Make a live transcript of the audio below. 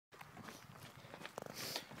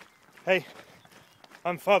Hey,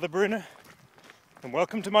 I'm Father Bruno, and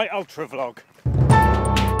welcome to my ultra vlog.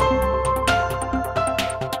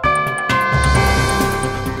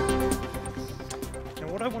 Now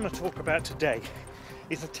what I want to talk about today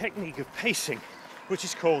is a technique of pacing, which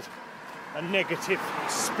is called a negative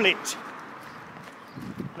split.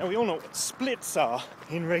 Now we all know what splits are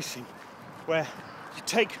in racing, where you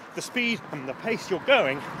take the speed and the pace you're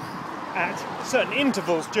going at certain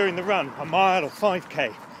intervals during the run, a mile or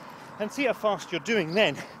 5k, and see how fast you're doing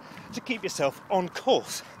then to keep yourself on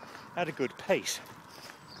course at a good pace.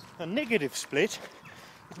 A negative split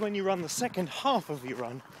is when you run the second half of your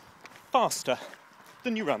run faster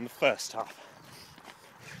than you run the first half.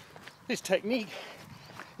 This technique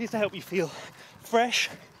is to help you feel fresh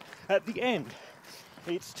at the end.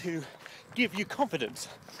 It's to give you confidence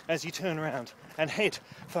as you turn around and head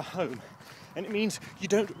for home. And it means you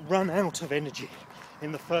don't run out of energy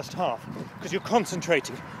in the first half because you're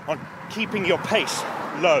concentrating on keeping your pace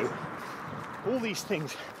low. All these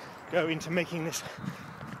things go into making this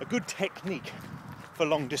a good technique for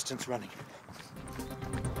long distance running.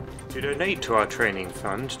 To donate to our training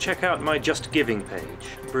fund, check out my Just Giving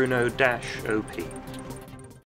page, Bruno-OP.